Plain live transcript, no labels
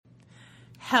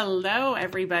Hello,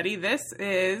 everybody. This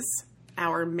is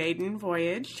our maiden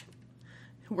voyage.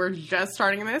 We're just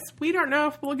starting this. We don't know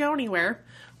if we'll go anywhere.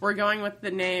 We're going with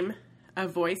the name A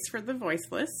Voice for the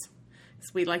Voiceless.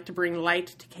 So we like to bring light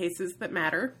to cases that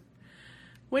matter,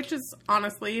 which is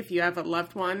honestly, if you have a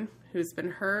loved one who's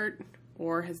been hurt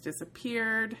or has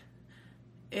disappeared,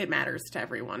 it matters to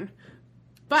everyone.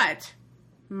 But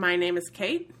my name is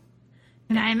Kate.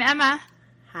 And I'm Emma.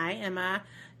 Hi, Emma.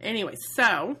 Anyway,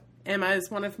 so Emma is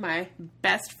one of my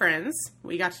best friends.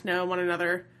 We got to know one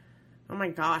another, oh my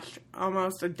gosh,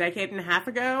 almost a decade and a half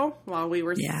ago while we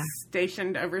were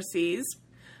stationed overseas.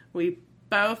 We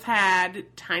both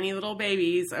had tiny little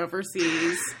babies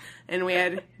overseas, and we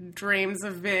had dreams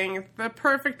of being the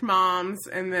perfect moms.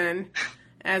 And then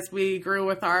as we grew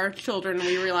with our children,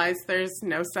 we realized there's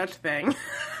no such thing.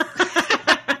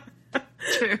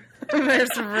 True.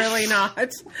 There's really not.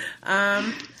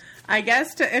 I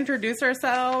guess to introduce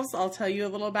ourselves, I'll tell you a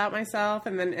little about myself,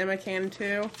 and then Emma can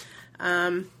too.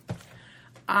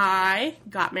 I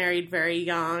got married very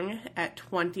young at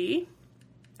 20,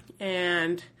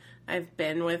 and I've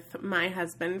been with my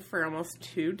husband for almost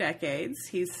 2 decades.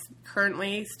 He's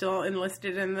currently still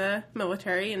enlisted in the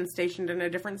military and stationed in a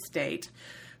different state.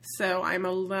 So I'm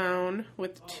alone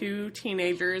with 2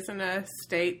 teenagers in a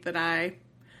state that I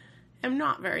am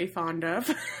not very fond of.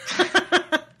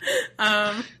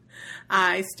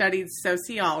 I studied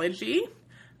sociology.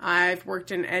 I've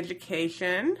worked in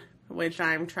education, which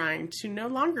I'm trying to no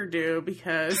longer do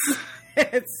because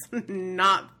it's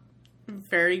not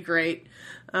very great.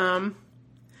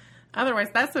 Otherwise,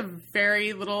 that's a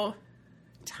very little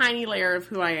tiny layer of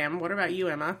who I am. What about you,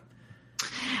 Emma?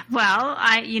 Well,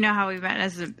 you know how we met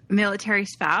as a military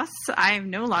spouse. I am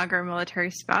no longer a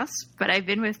military spouse, but I've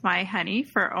been with my honey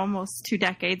for almost 2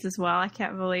 decades as well. I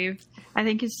can't believe. I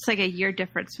think it's just like a year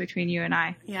difference between you and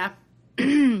I. Yeah.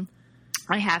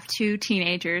 I have 2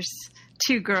 teenagers,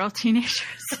 2 girl teenagers.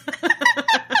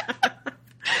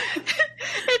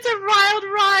 It's a wild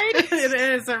ride. It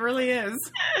is. It really is.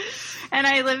 And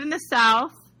I live in the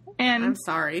South. And I'm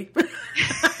sorry.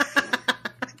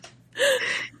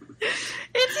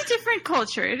 It's a different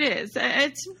culture. It is.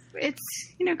 It's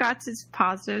got its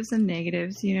positives and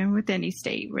negatives, with any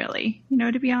state, really.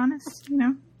 To be honest,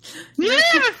 You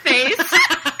have a face.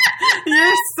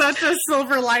 You're such a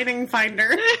silver lining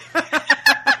finder.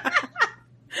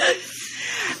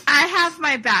 I have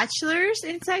my bachelor's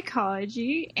in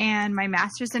psychology and my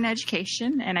master's in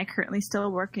education, and I currently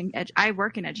still work in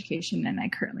education, and I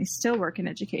currently still work in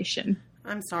education.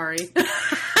 I'm sorry.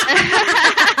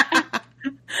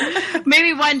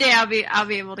 Maybe one day I'll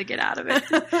be able to get out of it.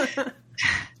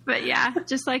 But yeah,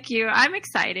 just like you, I'm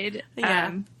excited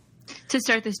to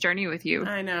start this journey with you.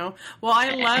 I know. Well, I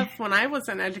love when I was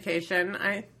in education.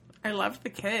 I loved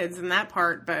the kids and that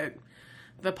part, but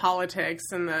the politics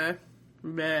and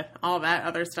all that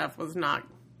other stuff was not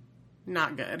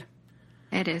good.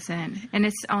 It isn't, and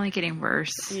it's only getting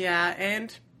worse. Yeah,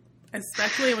 and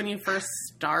especially when you first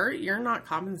start, you're not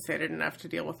compensated enough to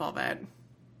deal with all that.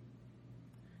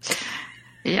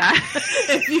 Yeah.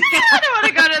 I don't want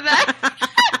to go to that.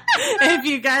 If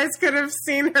you guys could have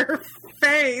seen her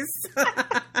face.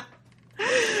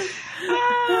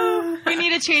 We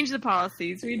need to change the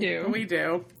policies. We do. We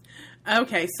do.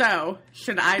 Okay, so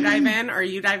should I dive in or are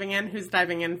you diving in? Who's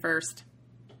diving in first?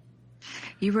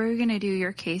 You were going to do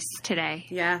your case today.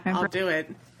 Yeah, remember? I'll do it.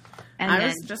 And I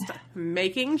was just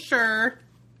making sure.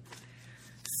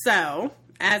 So,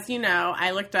 as you know,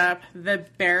 I looked up the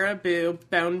Baraboo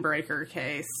bone breaker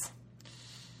case.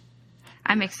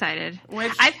 I'm excited.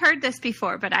 I've heard this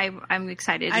before, but I'm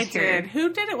excited to hear it.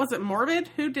 Who did it? Was it Morbid?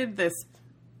 Who did this?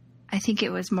 I think it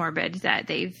was Morbid that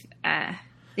they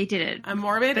did it.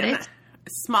 Morbid? And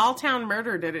Small Town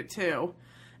Murder did it too.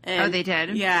 And, they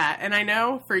did? Yeah, and I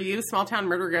know for you, Small Town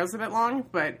Murder goes a bit long,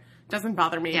 but it doesn't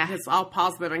bother me because I'll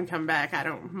pause them and come back.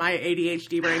 My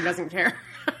ADHD brain doesn't care.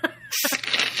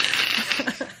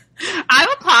 I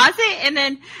will pause it and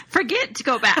then forget to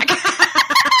go back.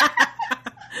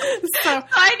 So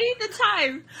I need the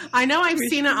time. I know I've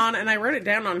seen it on, and I wrote it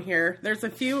down on here. There's a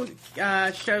few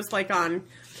shows like on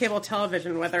cable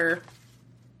television, what's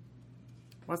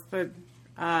the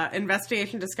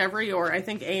Investigation Discovery, or I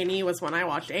think A&E was one I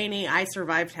watched. A&E, I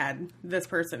Survived had this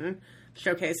person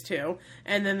showcased too.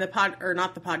 And then the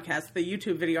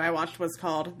YouTube video I watched was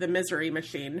called The Misery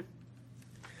Machine.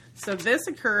 So this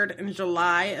occurred in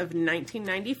July of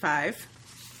 1995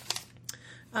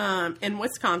 in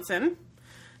Wisconsin.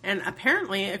 And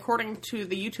apparently, according to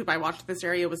the YouTube I watched, this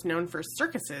area was known for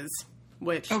circuses,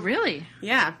 which... Oh, really?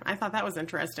 Yeah, I thought that was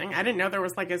interesting. I didn't know there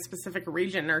was like a specific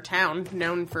region or town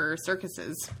known for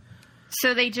circuses.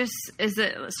 So is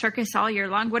it circus all year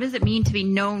long? What does it mean to be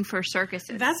known for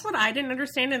circuses? That's what I didn't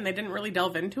understand, and they didn't really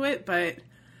delve into it, but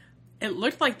it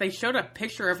looked like they showed a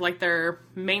picture of, like, their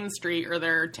main street or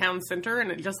their town center,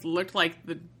 and it just looked like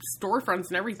the storefronts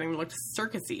and everything looked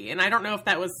circusy. And I don't know if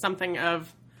that was something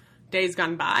of days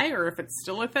gone by or if it's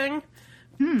still a thing,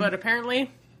 but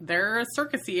apparently they're a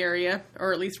circusy area,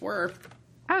 or at least were.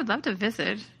 I would love to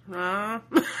visit. No?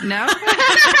 Now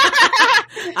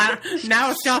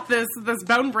it's got this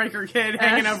bone breaker kid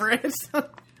hanging over it.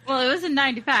 Well, it was in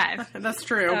 95. That's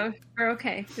true. So we're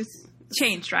okay. It's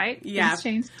changed, right? Yeah. It's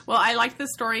changed. Well, I like this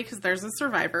story because there's a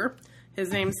survivor.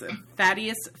 His name's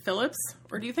Thaddeus Phillips.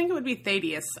 Or do you think it would be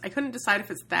Thaddeus? I couldn't decide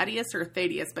if it's Thaddeus or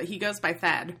Thaddeus, but he goes by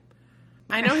Thad.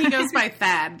 I know he goes by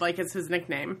Thad, like it's his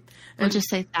nickname. We'll just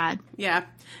say Thad. Yeah.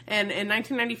 And in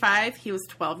 1995, he was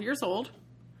 12 years old.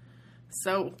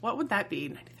 So what would that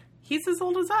be? He's as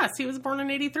old as us. He was born in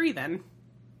 83 then.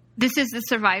 This is the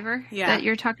survivor that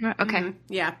you're talking about? Okay. Mm-hmm.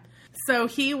 Yeah. So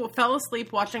he fell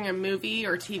asleep watching a movie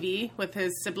or TV with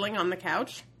his sibling on the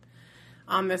couch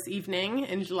on this evening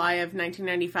in July of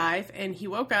 1995, and he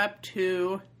woke up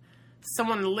to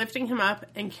someone lifting him up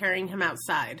and carrying him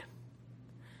outside.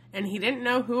 And he didn't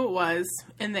know who it was.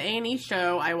 In the A&E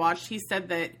show I watched, he said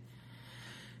that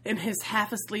in his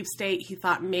half-asleep state, he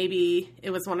thought maybe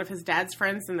it was one of his dad's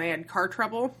friends and they had car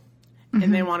trouble,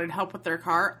 and they wanted help with their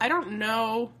car. I don't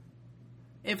know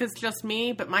if it's just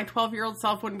me, but my 12-year-old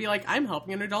self wouldn't be like, I'm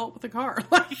helping an adult with a car.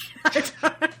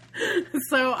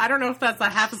 So I don't know if that's a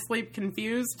half-asleep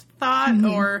confused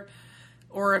thought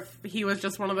or if he was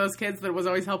just one of those kids that was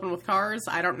always helping with cars.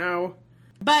 I don't know.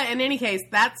 But in any case,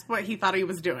 that's what he thought he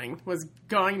was doing, was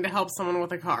going to help someone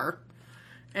with a car.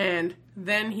 And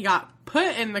then he got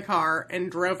put in the car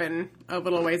and drove in a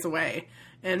little ways away.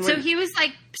 And so he was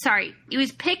he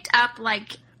was picked up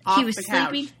like he was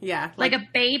sleeping? Yeah. Like a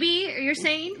baby, you're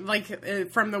saying?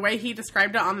 Like, from the way he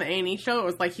described it on the A&E show, it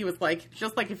was like he was like,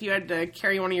 just like if you had to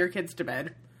carry one of your kids to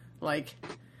bed. Like.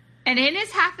 And in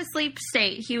his half-asleep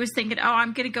state, he was thinking,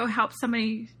 I'm going to go help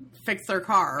somebody fix their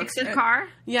car. Fix their car?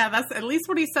 Yeah, that's at least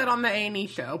what he said on the A&E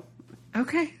show.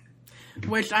 Okay.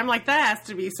 Which I'm like, that has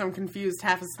to be some confused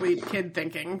half-asleep kid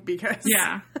thinking, because...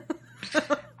 Yeah.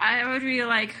 I would be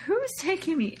like, who's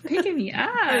picking me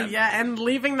up? Yeah, and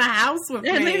leaving the house with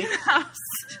me. Leaving the house.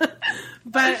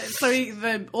 But, so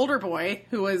the older boy,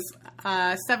 who was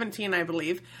 17, I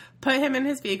believe, put him in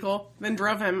his vehicle, then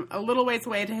drove him a little ways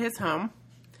away to his home,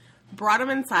 brought him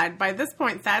inside. By this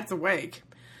point, Thad's awake.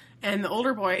 And the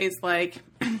older boy is like,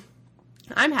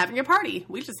 I'm having a party.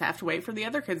 We just have to wait for the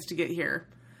other kids to get here.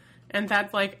 And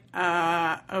Thad's like,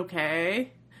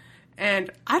 okay.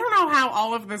 And I don't know how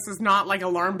all of this is not like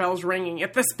alarm bells ringing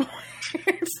at this point.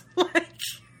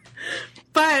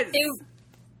 But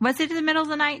was it in the middle of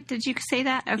the night? Did you say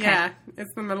that? Okay. Yeah,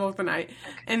 it's the middle of the night.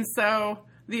 And so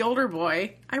the older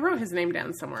boy, I wrote his name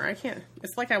down somewhere. I can't.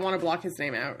 It's like I want to block his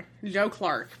name out. Joe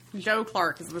Clark. Joe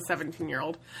Clark is the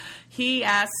 17-year-old. He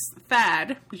asked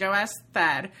Thad. Joe asked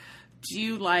Thad, "Do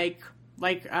you like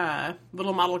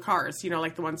little model cars? You know,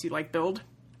 like the ones you like build?"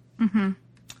 Mm-hmm.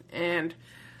 And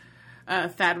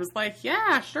Thad was like,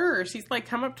 "Yeah, sure." She's like,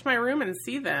 "Come up to my room and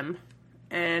see them."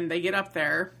 And they get up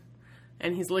there,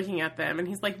 and he's looking at them, and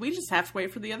he's like, "We just have to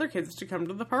wait for the other kids to come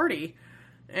to the party."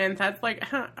 And Thad's like,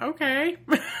 okay.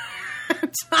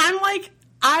 I'm like,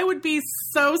 I would be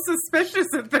so suspicious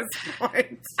at this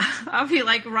point. I'll be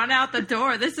like, run out the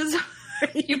door. This is,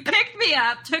 you picked me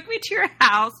up, took me to your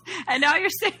house, and now you're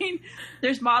saying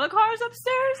there's model cars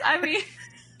upstairs? I mean...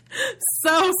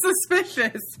 So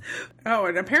suspicious. Oh,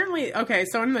 and apparently, okay,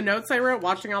 so in the notes I wrote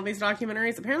watching all these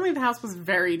documentaries, apparently the house was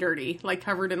very dirty, like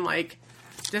covered in like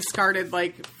discarded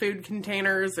like food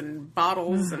containers and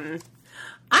bottles and...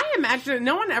 I imagine,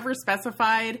 no one ever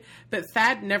specified, but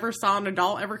Thad never saw an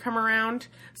adult ever come around.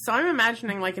 So I'm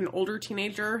imagining like an older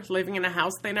teenager living in a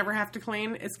house they never have to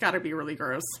clean. It's got to be really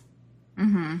gross.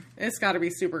 Mm-hmm. It's got to be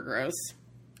super gross.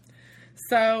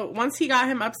 So once he got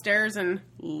him upstairs and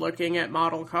looking at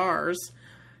model cars,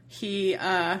 he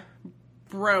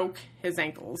broke his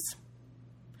ankles.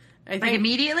 I think, like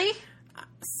immediately?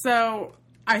 So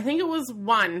I think it was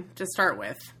one to start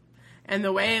with. And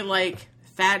the way like...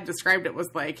 Thad described it was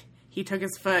like he took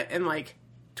his foot and like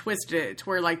twisted it to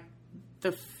where like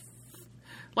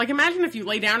like imagine if you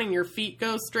lay down and your feet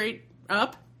go straight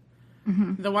up.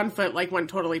 Mm-hmm. The one foot like went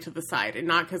totally to the side, and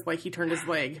not because like he turned his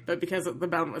leg, but because the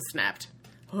bone was snapped.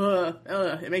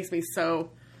 It makes me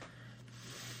so.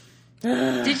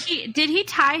 Did he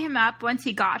tie him up once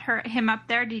he got him up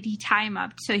there? Did he tie him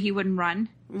up so he wouldn't run?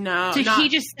 No. So he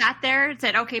just sat there and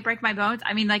said, okay, break my bones?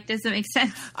 I mean, like, does it make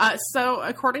sense? So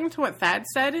according to what Thad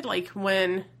said, like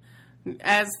when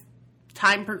as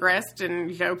time progressed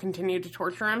and Joe continued to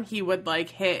torture him, he would, like,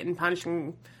 hit and punch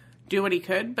and do what he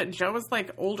could. But Joe was,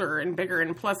 like, older and bigger.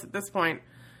 And plus, at this point,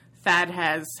 Thad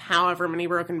has however many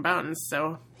broken bones,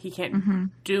 so he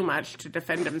can't do much to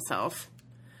defend himself.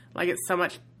 Like, it's so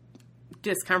much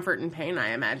discomfort and pain,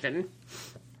 I imagine.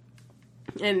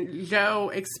 And Joe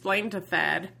explained to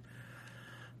Thad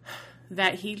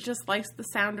that he just likes the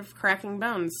sound of cracking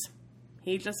bones.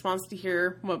 He just wants to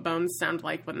hear what bones sound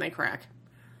like when they crack.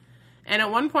 And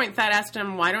at one point, Thad asked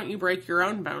him, why don't you break your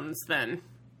own bones then?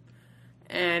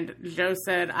 And Joe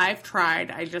said, I've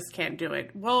tried, I just can't do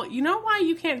it. Well, you know why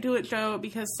you can't do it, Joe?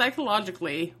 Because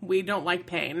psychologically, we don't like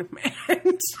pain.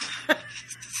 And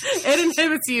it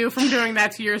inhibits you from doing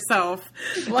that to yourself.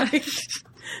 Like,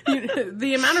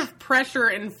 the amount of pressure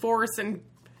and force and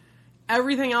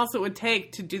everything else it would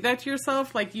take to do that to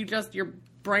yourself, like, your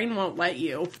brain won't let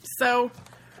you. So,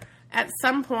 at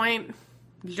some point,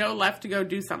 Joe left to go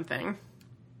do something.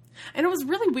 And it was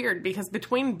really weird, because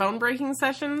between bone-breaking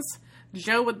sessions,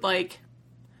 Joe would, like,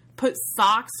 put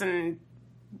socks and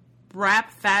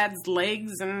wrap Thad's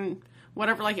legs and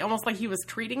whatever, like, almost like he was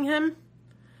treating him.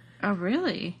 Oh,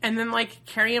 really? And then, like,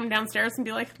 carry him downstairs and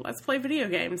be like, let's play video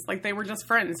games. Like, they were just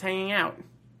friends hanging out.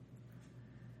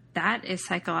 That is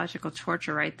psychological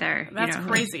torture right there. That's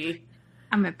crazy. Like,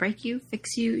 I'm going to break you,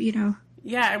 fix you,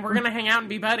 Yeah, and we're going to hang out and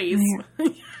be buddies.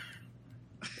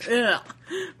 Ugh.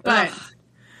 But,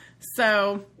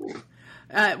 so,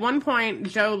 at one point,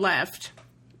 Joe left,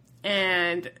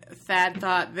 and Thad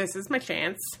thought, this is my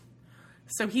chance.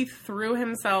 So he threw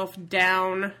himself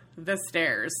down the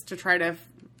stairs to try to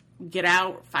get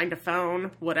out, find a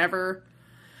phone, whatever.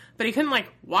 But he couldn't, like,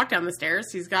 walk down the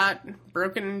stairs. He's got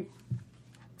broken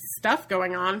stuff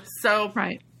going on. So,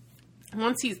 right.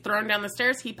 Once he's thrown down the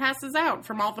stairs, he passes out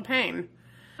from all the pain.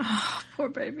 Oh, poor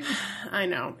baby. I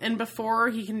know. And before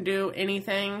he can do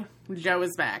anything, Joe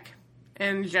is back.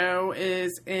 And Joe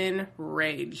is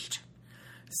enraged.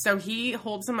 So he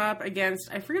holds him up against,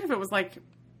 I forget if it was like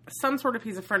some sort of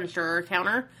piece of furniture or a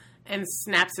counter, and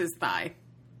snaps his thigh.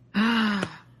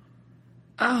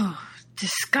 Oh,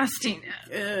 disgusting.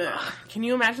 Ugh. Can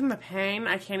you imagine the pain?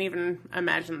 I can't even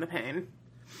imagine the pain.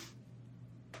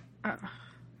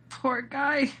 Poor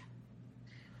guy.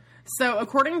 So,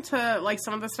 according to, like,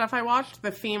 some of the stuff I watched,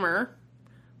 the femur,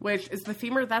 which is the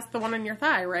femur, that's the one in your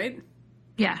thigh, right?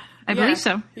 Yeah, I believe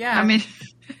so. Yeah. I mean,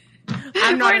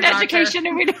 I'm not we're in education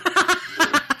and we don't...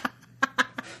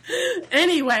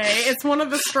 Anyway, it's one of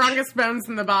the strongest bones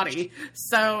in the body.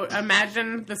 So,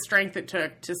 imagine the strength it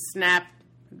took to snap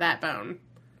that bone.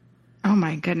 Oh,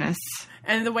 my goodness.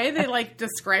 And the way they, like,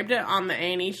 described it on the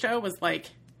A&E show was, like,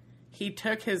 he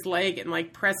took his leg and,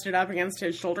 like, pressed it up against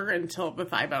his shoulder until the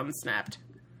thigh bone snapped.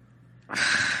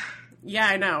 Yeah,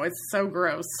 I know. It's so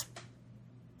gross.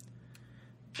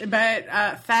 But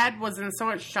Thad was in so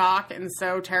much shock and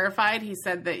so terrified, he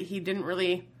said that he didn't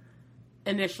really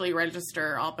initially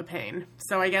register all the pain.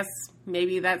 So I guess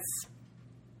maybe that's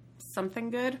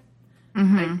something good.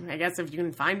 Mm-hmm. I guess if you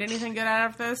can find anything good out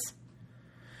of this.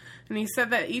 And he said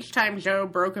that each time Joe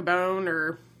broke a bone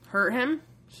or hurt him,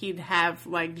 he'd have,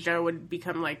 like, Joe would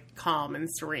become, like, calm and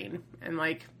serene and,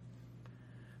 like,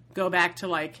 go back to,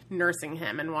 like, nursing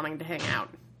him and wanting to hang out.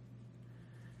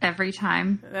 Every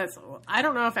time? I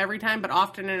don't know if every time, but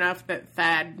often enough that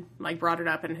Thad, like, brought it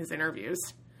up in his interviews.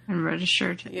 And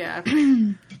registered. Yeah.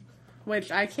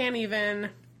 Which I can't even,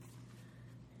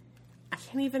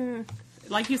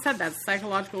 like you said, that's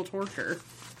psychological torture.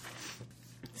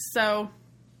 So,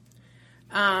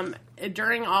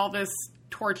 during all this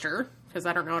torture, because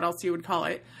I don't know what else you would call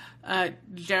it,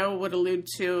 Joe would allude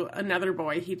to another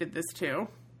boy he did this to.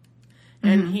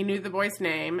 And he knew the boy's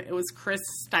name. It was Chris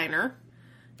Steiner.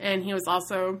 And he was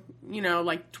also,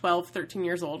 like 12, 13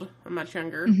 years old, much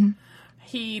younger. Mm-hmm.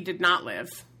 He did not live.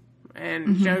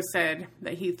 And Joe said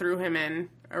that he threw him in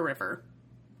a river.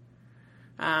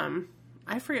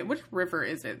 I forget, which river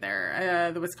is it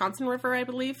there? The Wisconsin River, I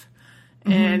believe.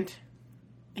 Mm-hmm. And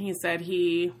he said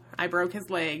I broke his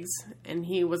legs, and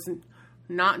he was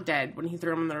not dead when he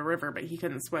threw him in the river, but he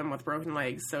couldn't swim with broken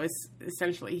legs. So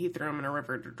essentially, he threw him in a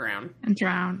river to drown. And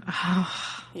drown.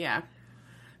 Oh. Yeah.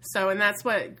 So, and that's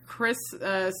what Chris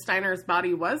Steiner's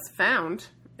body was found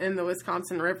in the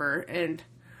Wisconsin River. And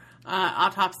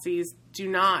autopsies do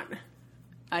not,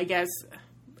 I guess,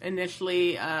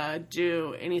 initially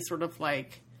do any sort of,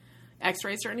 like,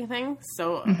 x-rays or anything.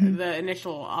 So the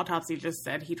initial autopsy just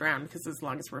said he drowned because his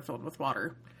lungs were filled with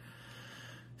water.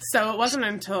 So it wasn't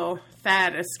until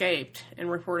Thad escaped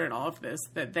and reported all of this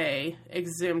that they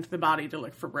exhumed the body to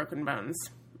look for broken bones.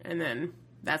 And then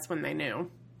that's when they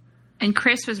knew. And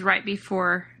Chris was right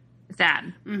before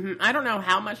Thad. Mm-hmm. I don't know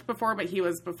how much before, but he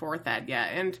was before Thad, yeah.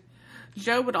 And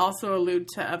Joe would also allude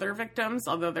to other victims,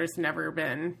 although there's never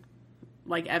been,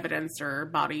 like, evidence or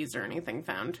bodies or anything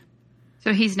found.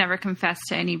 So he's never confessed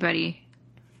to anybody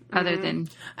other than...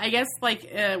 I guess,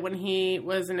 like, when he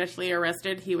was initially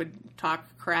arrested, he would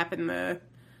talk crap in the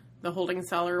holding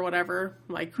cell or whatever,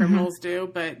 like criminals do,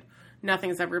 but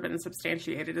nothing's ever been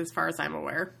substantiated as far as I'm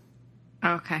aware.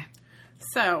 Okay.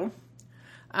 So,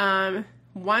 how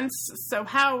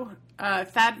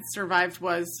Thad survived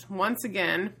was, once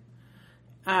again,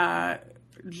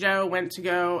 Joe went to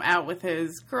go out with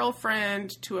his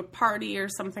girlfriend to a party or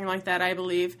something like that, I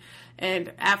believe.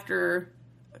 And after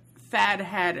Thad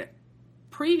had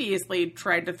previously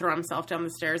tried to throw himself down the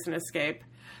stairs and escape,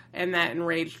 and that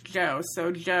enraged Joe.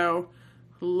 So Joe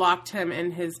locked him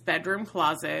in his bedroom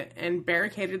closet and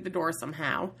barricaded the door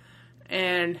somehow,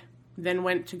 and then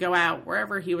went to go out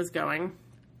wherever he was going.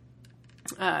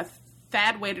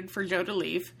 Thad waited for Joe to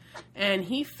leave, and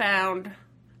he found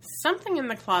something in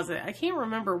the closet. I can't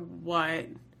remember what.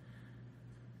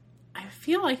 I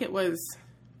feel like it was...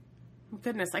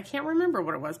 Goodness, I can't remember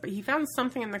what it was, but he found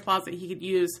something in the closet he could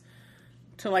use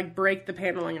to, like, break the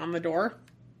paneling on the door.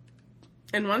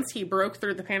 And once he broke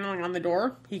through the paneling on the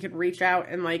door, he could reach out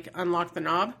and, like, unlock the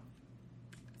knob.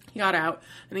 He got out,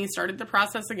 and he started the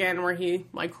process again where he,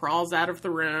 like, crawls out of the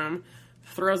room,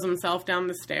 throws himself down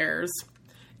the stairs,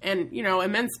 and, you know,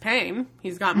 immense pain.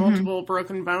 He's got multiple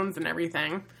broken bones and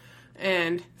everything.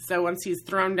 And so once he's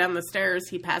thrown down the stairs,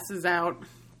 he passes out.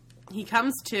 He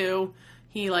comes to,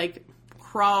 he, like,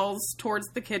 crawls towards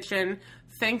the kitchen.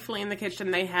 Thankfully, in the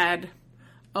kitchen, they had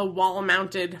a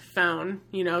wall-mounted phone,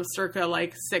 you know, circa,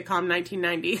 like, sitcom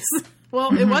 1990s.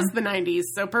 Well, it was the 90s,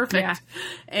 so perfect. Yeah.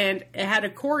 And it had a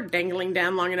cord dangling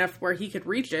down long enough where he could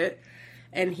reach it,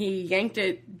 and he yanked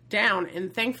it down,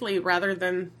 and thankfully, rather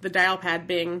than the dial pad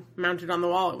being mounted on the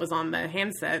wall, it was on the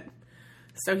handset.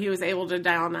 So he was able to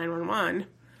dial 911,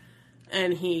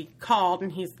 and he called,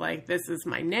 and he's like, this is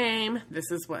my name,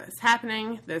 this is what's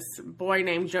happening, this boy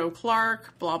named Joe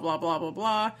Clark, blah, blah, blah, blah,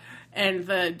 blah. And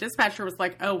the dispatcher was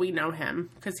like, oh, we know him,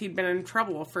 because he'd been in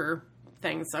trouble for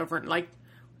things over, like,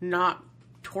 not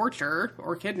torture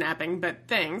or kidnapping, but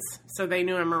things. So they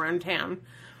knew him around town.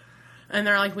 And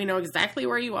they're like, we know exactly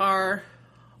where you are.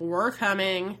 We're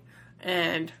coming.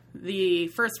 And the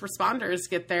first responders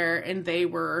get there, and they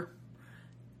were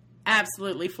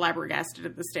absolutely flabbergasted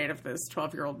at the state of this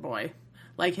 12-year-old boy.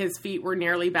 Like, his feet were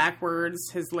nearly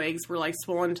backwards. His legs were, like,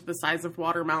 swollen to the size of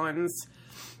watermelons.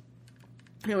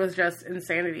 It was just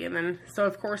insanity. And then, so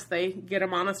of course they get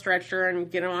him on a stretcher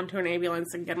and get him onto an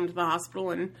ambulance and get him to the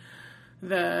hospital. And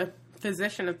the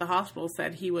physician at the hospital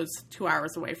said he was 2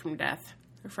 hours away from death.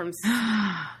 From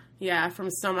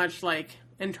so much, like,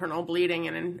 internal bleeding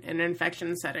and an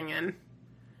infection setting in.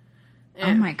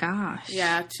 And, oh my gosh.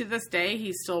 Yeah, to this day,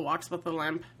 he still walks with a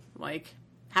limp. Like,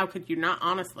 how could you not?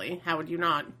 Honestly, how would you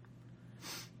not?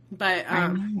 But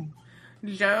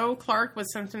Joe Clark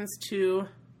was sentenced to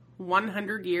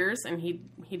 100 years, and he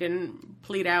didn't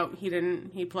plead out.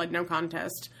 He pled no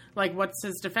contest. Like, what's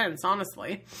his defense,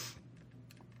 honestly?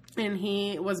 And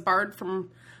he was barred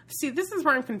from... See, this is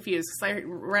where I'm confused, because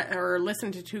I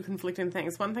listened to two conflicting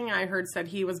things. One thing I heard said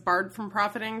he was barred from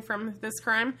profiting from this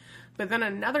crime, but then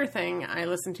another thing I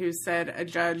listened to said a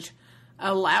judge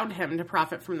allowed him to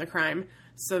profit from the crime,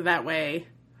 so that way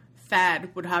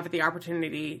Thad would have the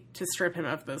opportunity to strip him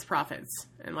of those profits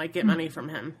and, like, get money from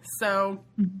him. So...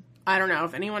 I don't know.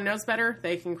 If anyone knows better,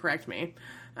 they can correct me.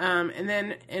 And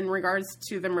then in regards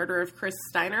to the murder of Chris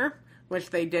Steiner, which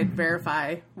they did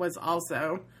verify was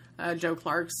also Joe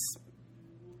Clark's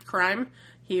crime,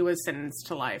 he was sentenced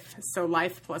to life. So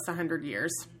life plus 100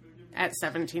 years at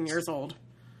 17 years old.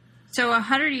 So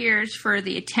 100 years for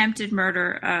the attempted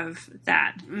murder of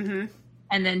that. Mm-hmm.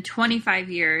 And then 25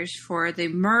 years for the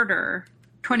murder,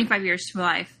 25 years to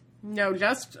life. No,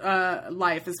 just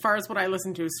life. As far as what I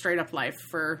listened to, straight up life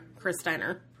for Chris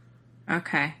Steiner.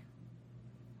 Okay.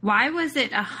 Why was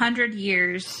it 100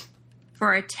 years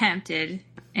for attempted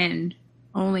and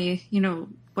only,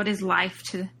 what is life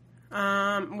to...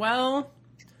 Well...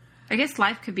 I guess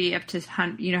life could be up to,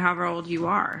 however old you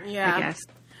are, yeah. I guess.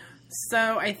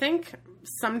 So I think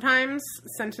sometimes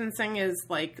sentencing is,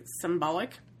 like,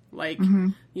 symbolic. Like,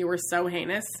 you were so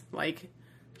heinous. Like,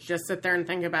 just sit there and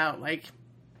think about, like...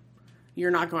 You're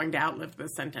not going to outlive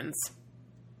this sentence.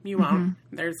 You won't.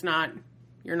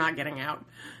 You're not getting out.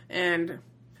 And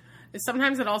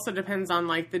sometimes it also depends on,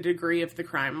 like, the degree of the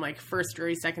crime. Like, first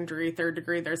degree, second degree, third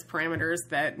degree, there's parameters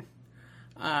that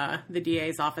the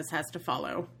DA's office has to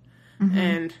follow.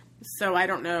 And so I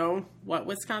don't know what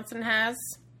Wisconsin has,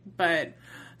 but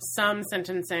some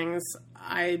sentencings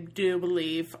I do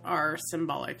believe are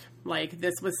symbolic. Like,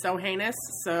 this was so heinous,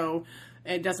 so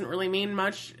it doesn't really mean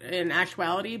much in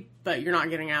actuality, but you're not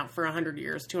getting out for 100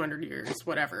 years, 200 years,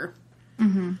 whatever.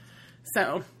 Mm-hmm.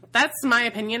 So that's my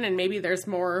opinion, and maybe there's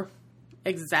more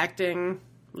exacting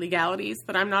legalities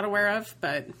that I'm not aware of,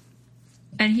 but...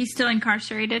 And he's still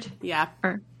incarcerated? Yeah.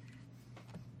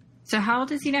 So how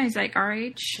old is he now? He's like our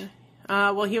age?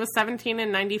 Well, he was 17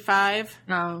 in 95.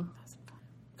 Oh.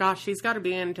 Gosh, he's got to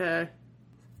be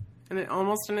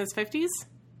almost in his 50s?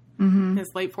 Mm-hmm.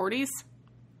 His late 40s?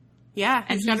 Yeah,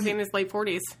 he's got to be in his late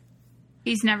 40s.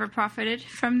 He's never profited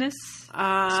from this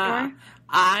story?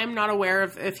 I'm not aware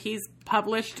of if he's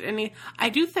published any. I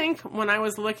do think when I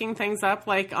was looking things up,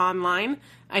 like, online,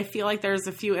 I feel like there's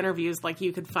a few interviews, like,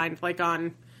 you could find, like,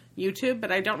 on YouTube,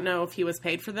 but I don't know if he was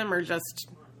paid for them or just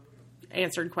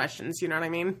answered questions, you know what I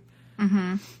mean?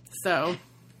 Mm-hmm. So.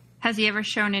 Has he ever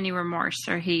shown any remorse,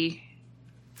 or he...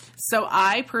 So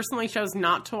I personally chose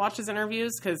not to watch his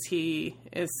interviews because he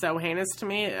is so heinous to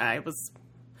me.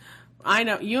 I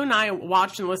know you and I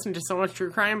watch and listen to so much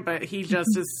true crime, but he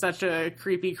just is such a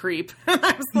creepy creep.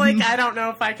 I was like, I don't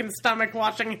know if I can stomach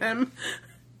watching him.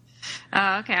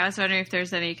 Okay. I was wondering if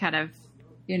there's any kind of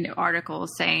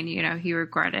articles saying, he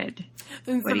regretted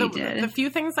what he did. The few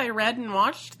things I read and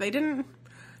watched,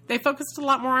 they focused a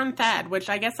lot more on Thad, which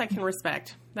I guess I can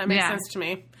respect. That makes sense to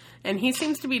me. And he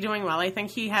seems to be doing well. I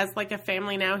think he has, like, a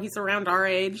family now. He's around our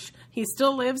age. He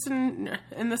still lives in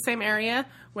the same area,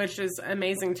 which is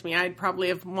amazing to me. I'd probably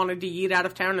have wanted to yeet out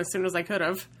of town as soon as I could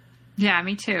have. Yeah,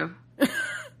 me too.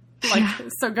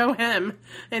 So go him.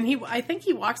 And I think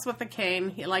he walks with a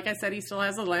cane. Like I said, he still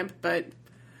has a limp, but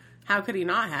how could he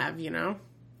not have,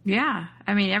 Yeah.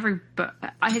 I mean,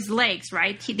 his legs,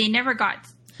 right? He never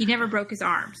broke his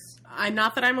arms.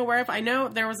 Not that I'm aware of. I know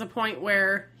there was a point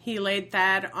where he laid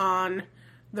Thad on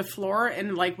the floor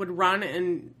and, like, would run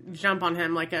and jump on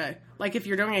him like if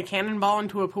you're doing a cannonball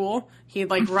into a pool, he'd,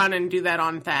 like, run and do that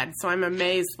on Thad. So I'm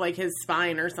amazed, like, his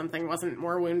spine or something wasn't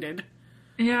more wounded.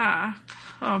 Yeah.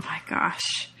 Oh my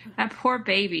gosh. That poor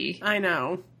baby. I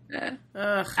know.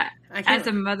 Ugh. As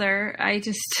a mother,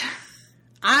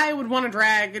 I would want to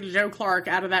drag Joe Clark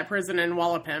out of that prison and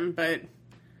wallop him, but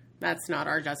that's not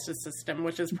our justice system,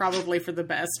 which is probably for the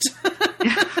best.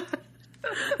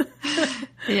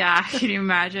 Yeah, can you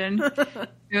imagine?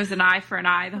 It was an eye for an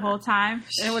eye the whole time.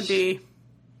 It would be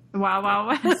Wild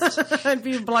Wild West. It'd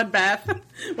be a bloodbath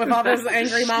with all those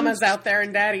angry mamas out there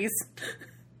and daddies.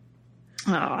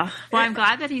 Oh, well, I'm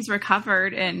glad that he's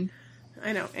recovered, and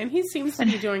I know, and he seems to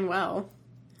be doing well.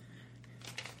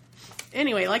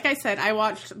 Anyway, like I said, I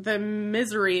watched The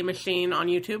Misery Machine on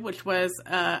YouTube, which was,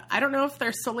 I don't know if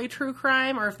they're solely true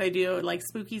crime or if they do, like,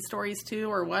 spooky stories too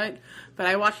or what, but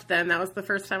I watched them. That was the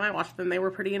first time I watched them. They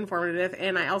were pretty informative,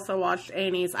 and I also watched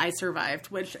A&E's I Survived,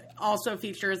 which also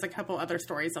features a couple other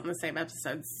stories on the same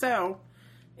episode. So,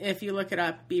 if you look it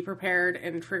up, be prepared,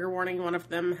 and trigger warning, one of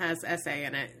them has SA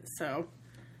in it, so...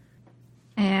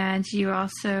 And you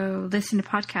also listen to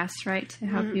podcasts, right? To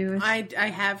help you with... I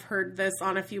have heard this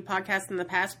on a few podcasts in the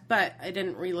past, but I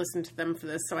didn't re-listen to them for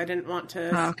this, so I didn't want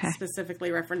to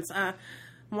specifically reference.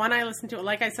 One I listened to,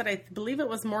 like I said, I believe it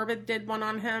was Morbid did one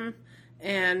on him,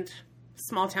 and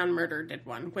Small Town Murder did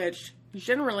one, which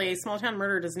generally Small Town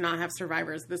Murder does not have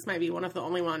survivors. This might be one of the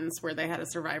only ones where they had a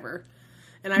survivor.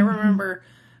 And I remember...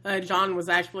 John was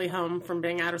actually home from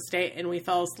being out of state, and we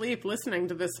fell asleep listening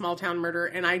to this Small Town Murder,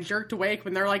 and I jerked awake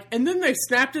when they're like, and then they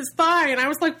snapped his thigh, and I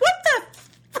was like, what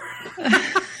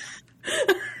the...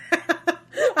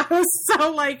 I was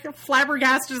so, like,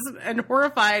 flabbergasted and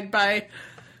horrified by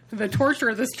the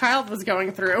torture this child was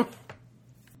going through.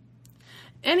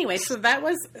 Anyway, so that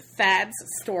was Thad's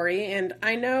story, and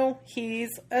I know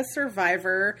he's a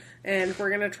survivor, and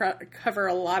we're going to cover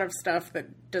a lot of stuff that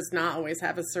does not always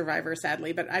have a survivor,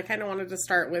 sadly, but I kind of wanted to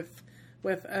start with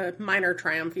a minor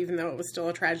triumph, even though it was still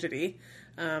a tragedy.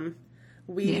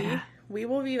 We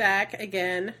will be back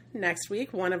again next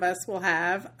week. One of us will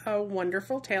have a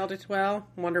wonderful tale to tell. Well,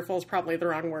 wonderful is probably the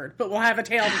wrong word, but we'll have a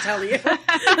tale to tell you.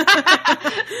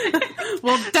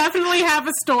 We'll definitely have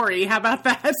a story. How about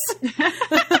that?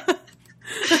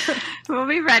 We'll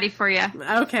be ready for you.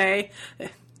 Okay.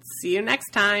 See you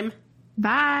next time.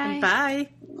 Bye. Bye.